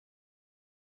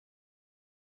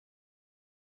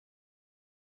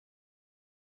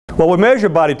Well, we measure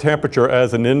body temperature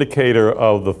as an indicator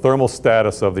of the thermal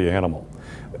status of the animal.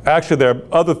 Actually, there are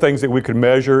other things that we could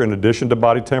measure in addition to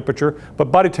body temperature, but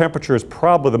body temperature is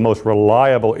probably the most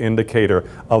reliable indicator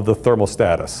of the thermal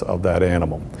status of that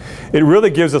animal. It really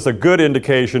gives us a good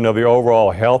indication of the overall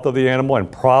health of the animal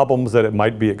and problems that it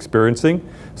might be experiencing,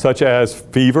 such as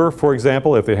fever, for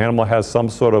example. If the animal has some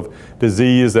sort of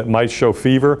disease that might show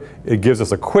fever, it gives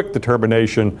us a quick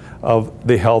determination of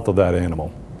the health of that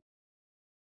animal.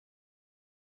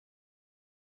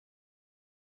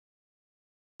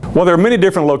 Well, there are many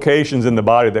different locations in the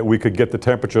body that we could get the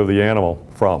temperature of the animal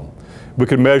from. We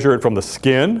could measure it from the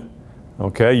skin,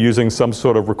 okay, using some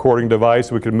sort of recording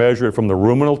device. We could measure it from the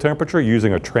ruminal temperature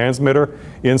using a transmitter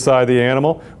inside the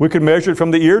animal. We could measure it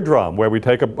from the eardrum, where we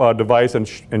take a device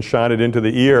and shine it into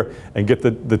the ear and get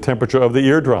the temperature of the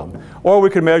eardrum. Or we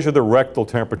could measure the rectal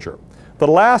temperature. The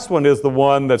last one is the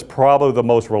one that's probably the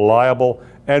most reliable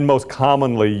and most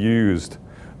commonly used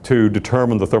to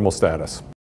determine the thermal status.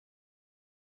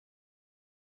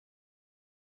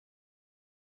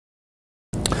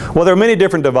 Well, there are many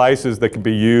different devices that can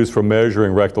be used for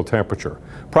measuring rectal temperature.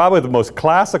 Probably the most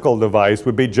classical device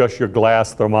would be just your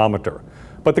glass thermometer.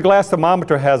 But the glass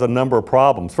thermometer has a number of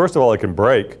problems. First of all, it can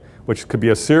break, which could be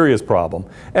a serious problem.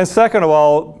 And second of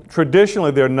all,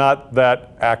 traditionally they're not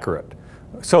that accurate.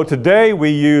 So today we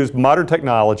use modern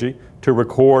technology to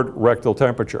record rectal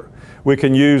temperature. We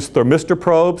can use thermistor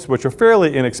probes, which are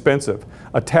fairly inexpensive,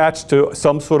 attached to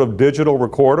some sort of digital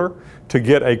recorder to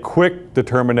get a quick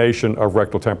determination of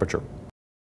rectal temperature.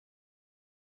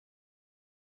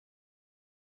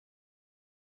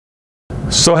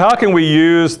 So how can we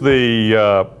use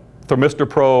the thermistor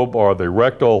probe or the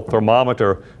rectal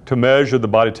thermometer to measure the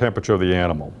body temperature of the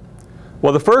animal?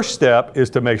 Well, the first step is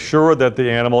to make sure that the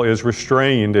animal is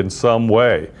restrained in some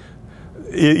way.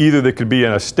 Either there could be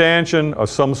in a stanchion or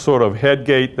some sort of head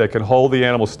gate that can hold the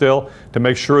animal still to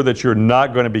make sure that you're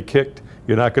not going to be kicked,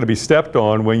 you're not going to be stepped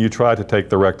on when you try to take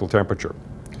the rectal temperature.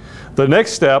 The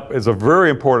next step is a very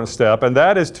important step, and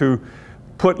that is to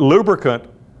put lubricant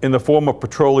in the form of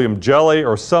petroleum jelly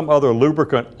or some other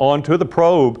lubricant onto the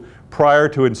probe prior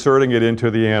to inserting it into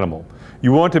the animal.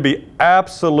 You want to be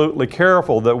absolutely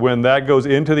careful that when that goes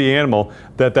into the animal,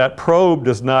 that probe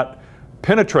does not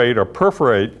penetrate or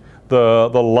perforate the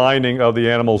lining of the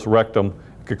animal's rectum.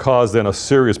 It could cause then a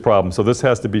serious problem. So this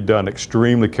has to be done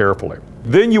extremely carefully.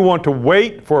 Then you want to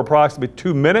wait for approximately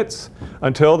 2 minutes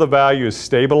until the value is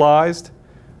stabilized,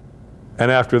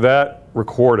 and after that,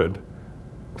 recorded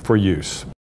for use.